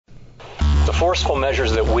forceful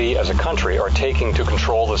measures that we as a country are taking to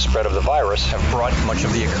control the spread of the virus have brought much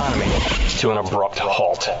of the economy to an abrupt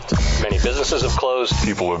halt. Many businesses have closed.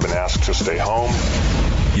 People have been asked to stay home.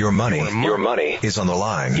 Your money is on the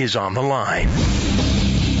line.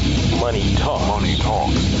 Money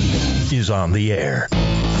Talk Is on the air.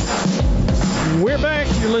 We're back.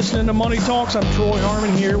 You're listening to Money Talks. I'm Troy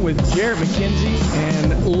Harmon here with Jared McKenzie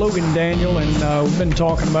and Logan Daniel, and we've been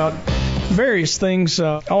talking about various things.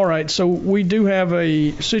 All right, so we do have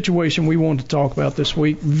a situation we want to talk about this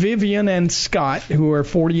week. Vivian and Scott, who are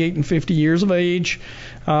 48 and 50 years of age,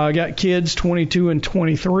 got kids 22 and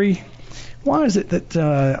 23. Why is it that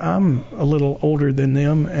I'm a little older than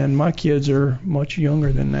them and my kids are much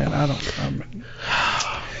younger than that?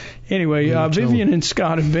 Anyway, Vivian and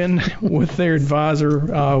Scott have been with their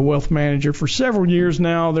advisor, wealth manager, for several years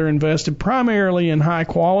now. They're invested primarily in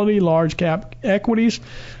high-quality, large-cap equities.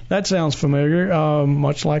 That sounds familiar,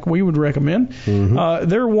 much like we would recommend. Mm-hmm.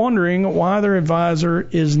 They're wondering why their advisor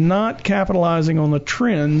is not capitalizing on the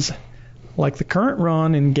trends like the current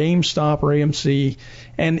run in GameStop or AMC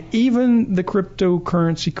and even the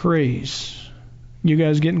cryptocurrency craze. You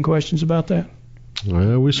guys getting questions about that?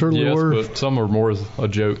 Well, we certainly were. Yes, but some are more a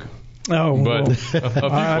joke. Oh, but well, a few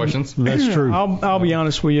questions. That's true. I'll be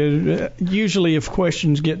honest with you. Usually, if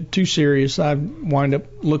questions get too serious, I wind up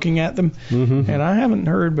looking at them, and I haven't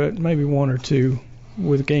heard but maybe one or two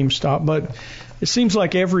with GameStop. But it seems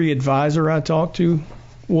like every advisor I talk to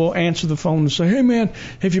will answer the phone and say, "Hey, man,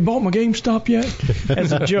 have you bought my GameStop yet?"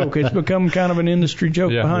 As a joke. It's become kind of an industry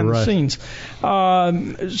joke behind the scenes.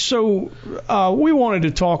 So we wanted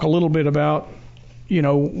to talk a little bit about,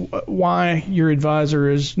 why your advisor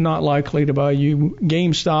is not likely to buy you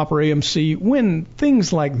GameStop or AMC when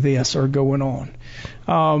things like this are going on.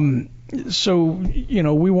 We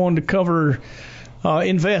wanted to cover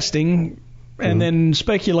investing and then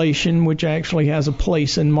speculation, which actually has a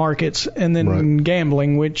place in markets, and then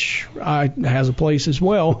gambling, which has a place as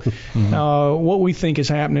well. What we think is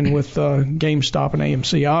happening with GameStop and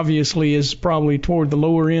AMC obviously is probably toward the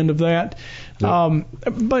lower end of that.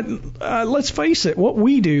 But let's face it, what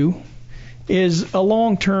we do is a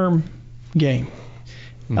long-term game.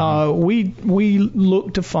 We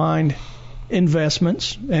look to find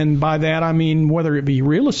investments, and by that I mean whether it be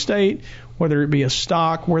real estate, whether it be a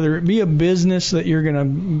stock, whether it be a business that you're going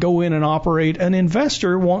to go in and operate. An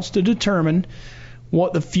investor wants to determine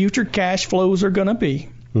what the future cash flows are going to be.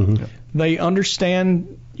 They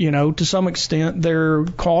understand, to some extent, their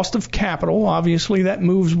cost of capital. Obviously, that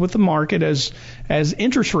moves with the market as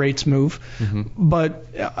interest rates move.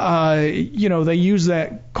 But, they use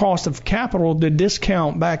that cost of capital to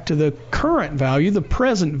discount back to the current value, the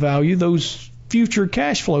present value, those future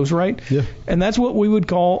cash flows, right? Yeah. And that's what we would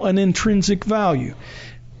call an intrinsic value.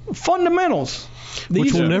 Fundamentals.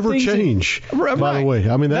 Which will never change, by the way.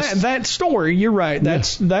 I mean, that story, you're right.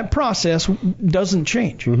 That process doesn't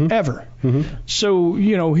change, ever. So,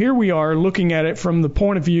 here we are looking at it from the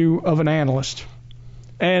point of view of an analyst.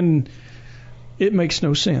 And it makes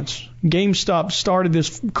no sense. GameStop started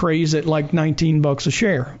this craze at like $19 a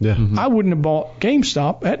share. Yeah. I wouldn't have bought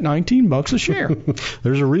GameStop at $19 a share.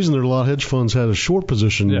 There's a reason that a lot of hedge funds had a short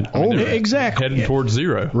position on it. Exactly. Heading towards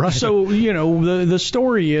zero. Right. So, the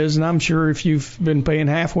story is, and I'm sure if you've been paying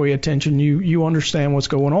halfway attention, you understand what's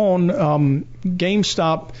going on.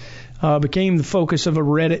 GameStop became the focus of a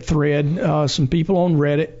Reddit thread. Some people on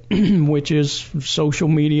Reddit, which is social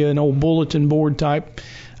media, an old bulletin board type,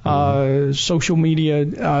 social media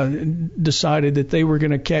decided that they were going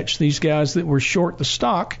to catch these guys that were short the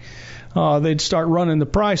stock. They'd start running the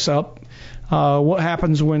price up. What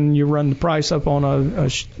happens when you run the price up on a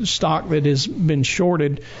stock that has been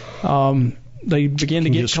shorted? They begin to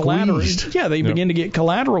get collateral. Yeah, they begin to get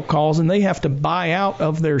collateral calls, and they have to buy out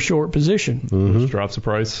of their short position. Which drives the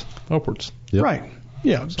price upwards. Yep. Right.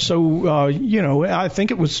 Yeah. So I think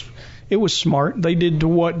it was smart. They did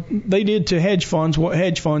to hedge funds what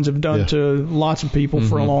hedge funds have done to lots of people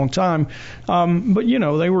for a long time. But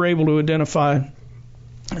they were able to identify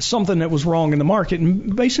something that was wrong in the market.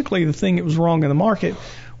 And basically the thing that was wrong in the market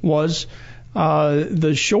was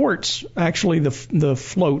the shorts, actually the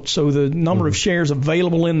float, so the number of shares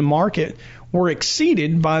available in the market, were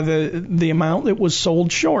exceeded by the amount that was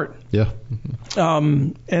sold short. Yeah.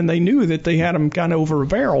 And they knew that they had them kind of over a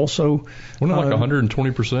barrel. So wasn't it like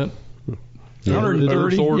 120%?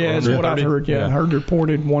 130, yeah, is what I've heard. Yeah, I heard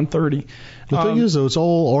reported 130. The thing is, though, it's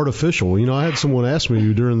all artificial. I had someone ask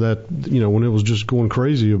me during that, when it was just going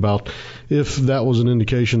crazy about if that was an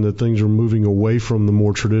indication that things are moving away from the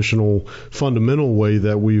more traditional, fundamental way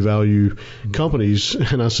that we value companies.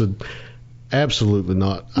 And I said, Absolutely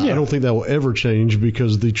not. Yeah. I don't think that will ever change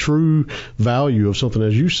because the true value of something,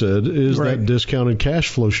 as you said, is Right. that discounted cash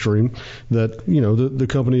flow stream that, you know, the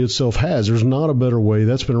company itself has. There's not a better way.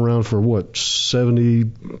 That's been around for,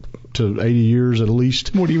 70 to 80 years at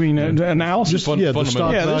least. What do you mean, analysis? Just, the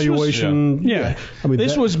stock Yeah, this was- valuation. Yeah. I mean,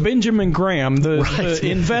 this was Benjamin Graham, the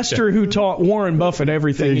investor who taught Warren Buffett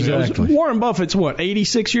everything. Exactly. He goes, Warren Buffett's what,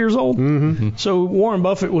 86 years old? Mm-hmm. So Warren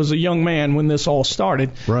Buffett was a young man when this all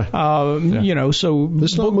started. Right. You know, so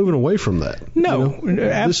It's not moving away from that. no, you know?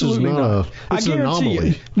 absolutely This is not. It's I an guarantee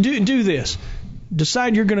anomaly. you. Do this.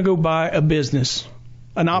 Decide you're going to go buy a business,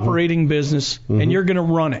 an operating business, and you're going to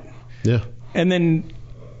run it. Yeah. And then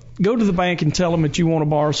go to the bank and tell them that you want to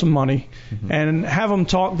borrow some money and have them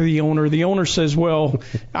talk to the owner. The owner says, well,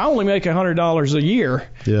 I only make $100 a year,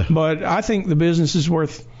 Yeah. but I think the business is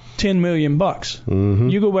worth $10 million.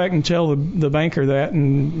 You go back and tell the banker that,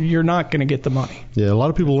 and you're not going to get the money. Yeah, a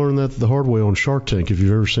lot of people learn that the hard way on Shark Tank, if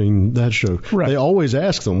you've ever seen that show. Right. They always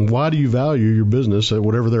ask them, why do you value your business at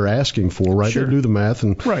whatever they're asking for, right? Sure. They do the math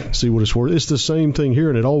and Right. see what it's worth. It's the same thing here,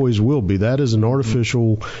 and it always will be. That is an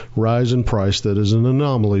artificial rise in price that is an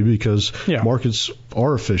anomaly because Yeah. markets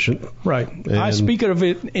are efficient. Right. I And- speak of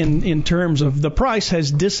it in terms of the price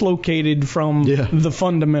has dislocated from Yeah. the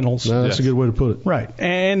fundamentals. Now, that's a good way to put it. Right.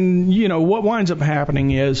 And, you know, what winds up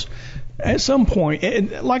happening is at some point,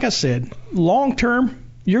 like I said, long term,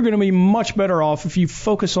 you're going to be much better off if you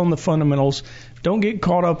focus on the fundamentals. Don't get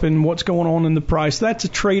caught up in what's going on in the price. That's a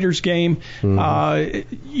trader's game.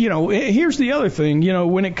 You know, here's the other thing. You know,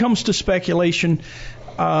 when it comes to speculation,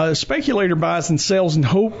 speculator buys and sells in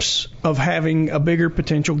hopes of having a bigger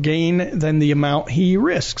potential gain than the amount he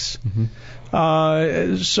risks.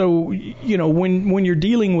 So, you know, when you're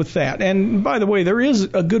dealing with that, and by the way, there is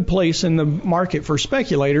a good place in the market for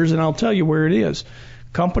speculators, and I'll tell you where it is.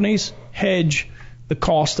 Companies hedge the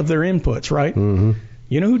cost of their inputs, right? Mm-hmm.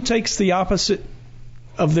 You know who takes the opposite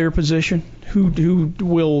of their position? Who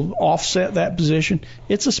will offset that position?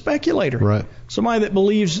 It's a speculator. Right. Somebody that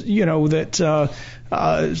believes, you know, that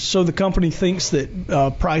so the company thinks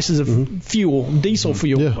that prices of fuel, diesel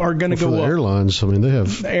fuel, Yeah. are going to For go the up. airlines, I mean, they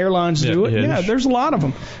have. Airlines do it. Yeah. Yeah, there's a lot of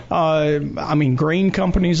them. I mean, grain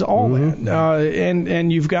companies, all that.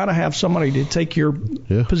 And you've got to have somebody to take your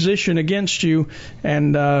position against you.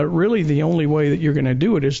 And really, the only way that you're going to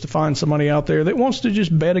do it is to find somebody out there that wants to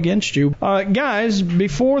just bet against you. Guys,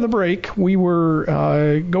 before the break, we were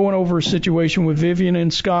going over a situation with Vivian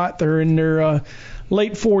and Scott. They're in their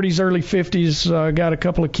late 40s, early 50s, got a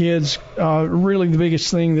couple of kids. Really the biggest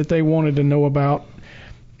thing that they wanted to know about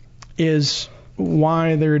is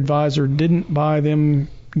why their advisor didn't buy them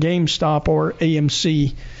GameStop or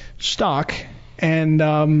AMC stock. And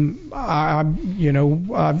I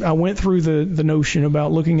went through the notion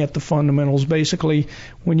about looking at the fundamentals. Basically,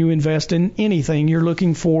 when you invest in anything, you're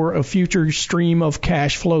looking for a future stream of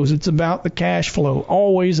cash flows. It's about the cash flow,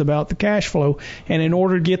 always about the cash flow. And in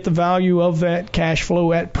order to get the value of that cash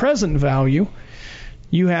flow at present value,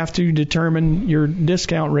 you have to determine your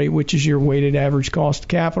discount rate, which is your weighted average cost of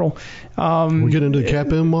capital. We get into the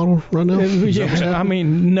CAPM model right now? Yeah, I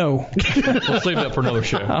mean, no. We'll save that for another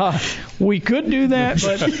show. We could do that,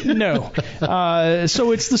 but no.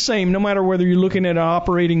 So it's the same. No matter whether you're looking at an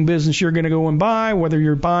operating business you're going to go and buy, whether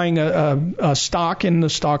you're buying a stock in the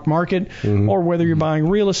stock market, or whether you're buying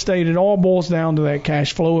real estate, it all boils down to that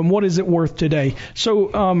cash flow and what is it worth today.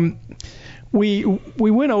 So we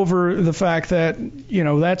went over the fact that, you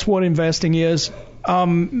know, that's what investing is.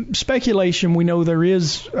 Speculation, we know there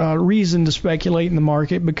is reason to speculate in the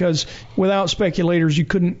market because without speculators you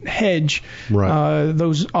couldn't hedge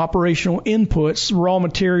those operational inputs. Raw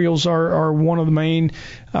materials are one of the main,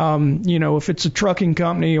 you know, if it's a trucking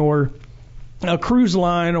company or a cruise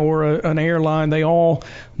line or an airline, the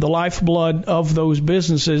lifeblood of those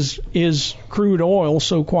businesses is crude oil.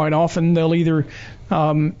 So quite often they'll either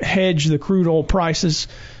hedge the crude oil prices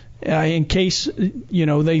in case, you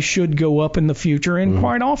know, they should go up in the future. And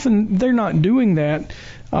quite often they're not doing that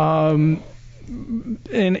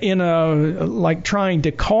in a like trying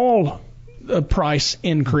to call a price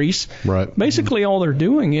increase. Right. Basically all they're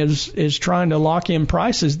doing is trying to lock in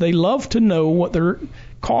prices. They love to know what their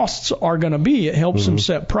costs are going to be. It helps them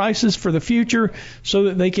set prices for the future so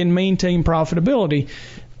that they can maintain profitability.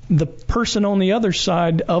 The person on the other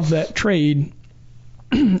side of that trade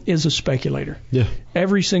is a speculator. Yeah.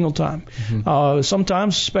 Every single time.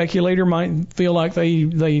 Sometimes a speculator might feel like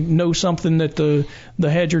they know something that the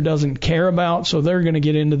hedger doesn't care about, so they're going to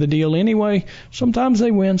get into the deal anyway. Sometimes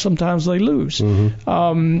they win, sometimes they lose. It's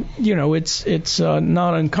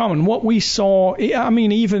not uncommon. What we saw, I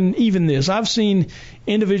mean, even this, I've seen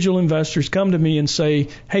individual investors come to me and say,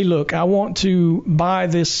 hey, look, I want to buy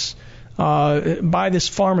this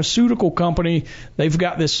pharmaceutical company. They've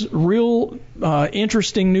got this real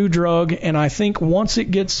interesting new drug, and I think once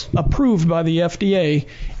it gets approved by the FDA,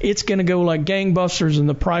 it's going to go like gangbusters, and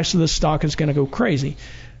the price of the stock is going to go crazy.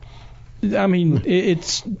 I mean,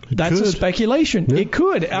 that's a speculation. Yeah. It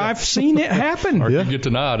could. Yeah. I've seen it happen. Or you get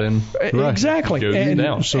denied and exactly. It goes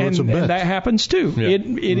down. So it's a bet. And that happens too. Yeah.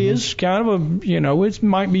 It is kind of it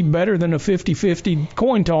might be better than a 50-50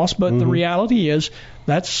 coin toss, but the reality is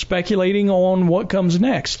that's speculating on what comes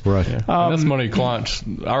next. Right. Yeah. And that's money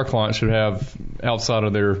our clients should have outside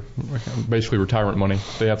of their basically retirement money.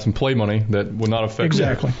 They have some play money that will not affect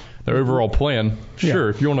their overall plan. Sure,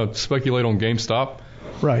 if you want to speculate on GameStop,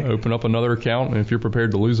 right, open up another account, and if you're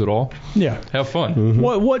prepared to lose it all, have fun.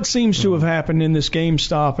 What seems to have happened in this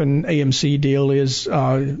GameStop and AMC deal is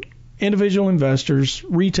individual investors,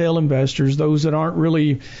 retail investors, those that aren't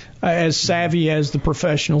really as savvy as the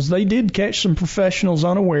professionals, they did catch some professionals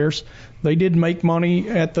unawares. They did make money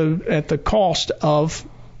at the cost of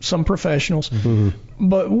some professionals.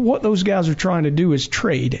 But what those guys are trying to do is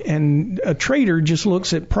trade, and a trader just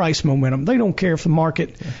looks at price momentum. They don't care if the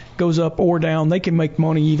market goes up or down. They can make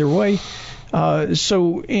money either way.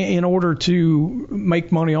 So in order to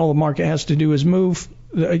make money, all the market has to do is move.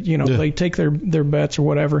 They take their bets or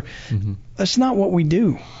whatever. That's not what we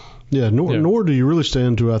do. Yeah, nor do you really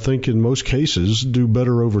stand to, I think, in most cases, do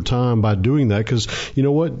better over time by doing that. Because you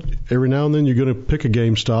know what? Every now and then you're going to pick a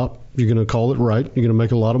GameStop. You're going to call it right. You're going to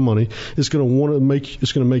make a lot of money. It's going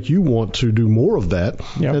to make you want to do more of that.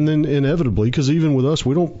 Yep. And then inevitably, because even with us,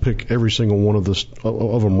 we don't pick every single one of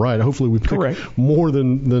them right. Hopefully we pick more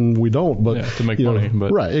than we don't. But to make money.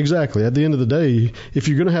 But. Right, exactly. At the end of the day, if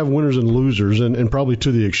you're going to have winners and losers, and probably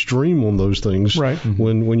to the extreme on those things,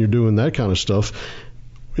 when you're doing that kind of stuff,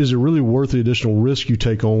 is it really worth the additional risk you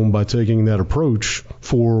take on by taking that approach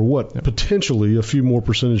for potentially a few more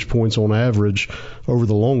percentage points on average over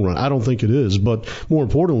the long run? I don't think it is. But more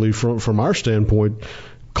importantly, from our standpoint,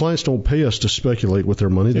 clients don't pay us to speculate with their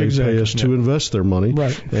money. They pay us to invest their money.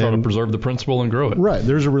 Right. Try to preserve the principal and grow it. Right.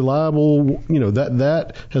 There's a reliable,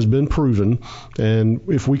 that has been proven. And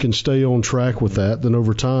if we can stay on track with that, then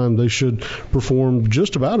over time they should perform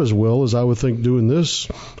just about as well as I would think doing this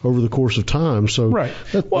over the course of time. So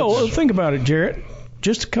think about it, Jarrett.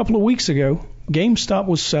 Just a couple of weeks ago, GameStop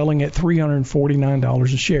was selling at $349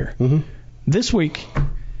 a share. This week,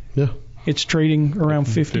 it's trading around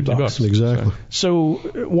 $50. Exactly. So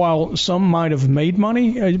while some might have made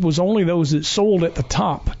money, it was only those that sold at the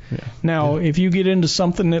top. Now, if you get into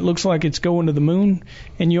something that looks like it's going to the moon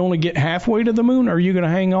and you only get halfway to the moon, are you going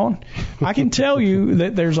to hang on? I can tell you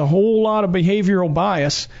that there's a whole lot of behavioral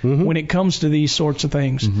bias when it comes to these sorts of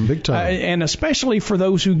things. Big time. And especially for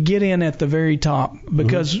those who get in at the very top,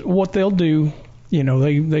 because what they'll do,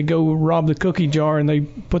 they go rob the cookie jar and they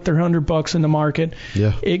put their $100 in the market.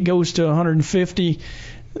 It goes to 150.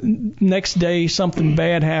 Next day, something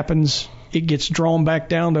bad happens. It gets drawn back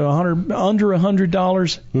down to under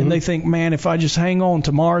 $100, and they think, man, if I just hang on,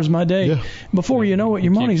 tomorrow's my day. Before you know it,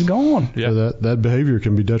 your money's gone. So that behavior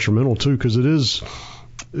can be detrimental too, because it is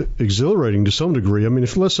exhilarating to some degree. I mean,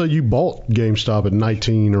 if let's say you bought GameStop at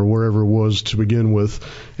 19 or wherever it was to begin with,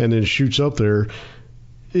 and then it shoots up there.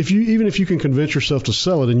 Even if you can convince yourself to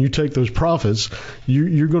sell it and you take those profits,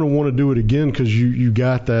 you're going to want to do it again because you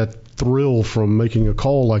got that thrill from making a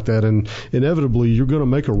call like that, and inevitably you're going to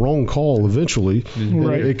make a wrong call eventually.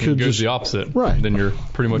 Right. It could go the opposite. Right. Then you're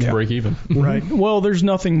pretty much break even. Right. Well, there's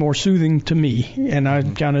nothing more soothing to me, and I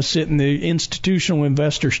kind of sit in the institutional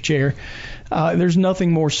investor's chair. There's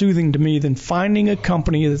nothing more soothing to me than finding a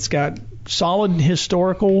company that's got solid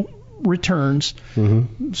historical returns,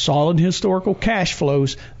 solid historical cash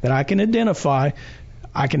flows that I can identify.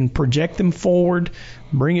 I can project them forward,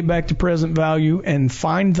 bring it back to present value, and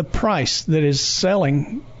find the price that is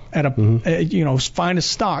selling at a find a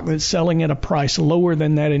stock that's selling at a price lower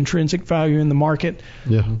than that intrinsic value in the market.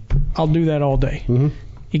 I'll do that all day.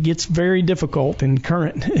 It gets very difficult in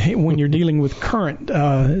when you're dealing with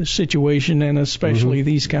current situation, and especially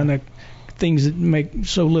these kind of things that make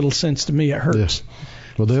so little sense to me. It hurts.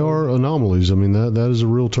 Well, they are anomalies. I mean, that is a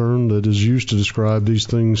real term that is used to describe these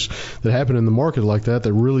things that happen in the market like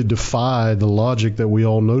that really defy the logic that we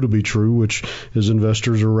all know to be true, which is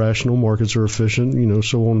investors are rational, markets are efficient,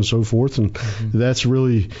 so on and so forth. And that's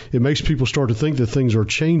really, it makes people start to think that things are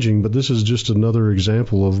changing, but this is just another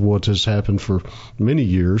example of what has happened for many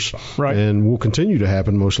years, right, and will continue to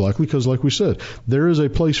happen most likely, because like we said, there is a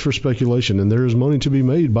place for speculation and there is money to be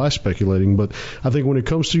made by speculating. But I think when it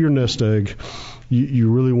comes to your nest egg,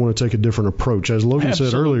 you really want to take a different approach. As Logan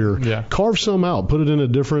said earlier, carve some out, put it in a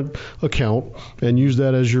different account, and use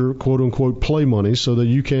that as your quote-unquote play money so that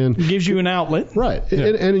you can... It gives you an outlet. Right. Yeah.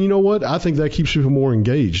 And you know what? I think that keeps people more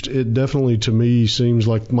engaged. It definitely, to me, seems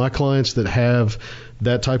like my clients that have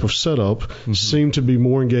that type of setup seem to be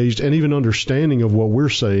more engaged and even understanding of what we're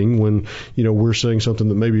saying when, we're saying something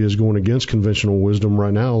that maybe is going against conventional wisdom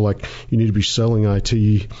right now, like you need to be selling IT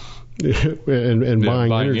and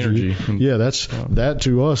buying energy. Yeah, that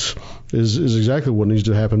to us is exactly what needs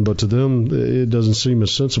to happen, but to them it doesn't seem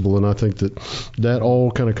as sensible. And I think that all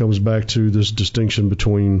kind of comes back to this distinction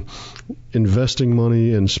between investing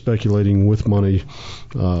money and speculating with money.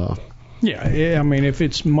 Yeah, I mean, if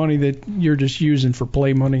it's money that you're just using for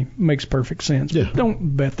play money, makes perfect sense. Yeah. But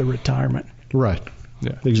don't bet the retirement. Right.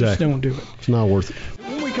 Yeah. Exactly. Just don't do it. It's not worth it.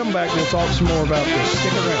 When we come back, we'll talk some more about this.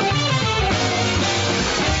 Stick around.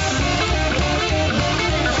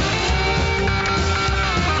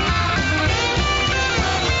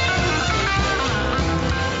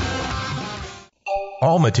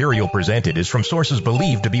 All material presented is from sources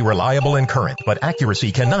believed to be reliable and current, but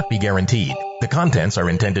accuracy cannot be guaranteed. The contents are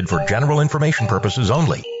intended for general information purposes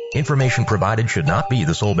only. Information provided should not be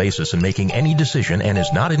the sole basis in making any decision and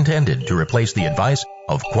is not intended to replace the advice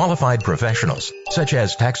of qualified professionals, such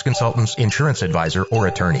as tax consultants, insurance advisor, or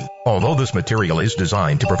attorney. Although this material is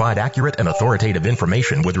designed to provide accurate and authoritative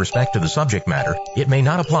information with respect to the subject matter, it may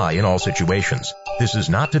not apply in all situations. This is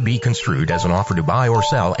not to be construed as an offer to buy or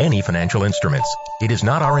sell any financial instruments. It is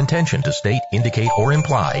not our intention to state, indicate, or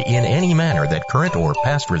imply in any manner that current or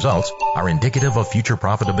past results are indicative of future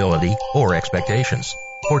profitability or expectations.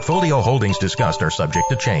 Portfolio holdings discussed are subject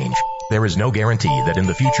to change. There is no guarantee that in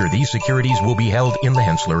the future these securities will be held in the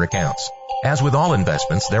Henssler accounts. As with all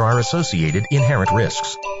investments, there are associated inherent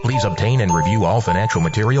risks. Please obtain and review all financial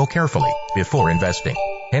material carefully before investing.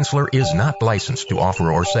 Henssler is not licensed to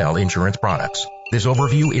offer or sell insurance products. This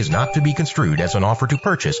overview is not to be construed as an offer to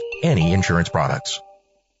purchase any insurance products.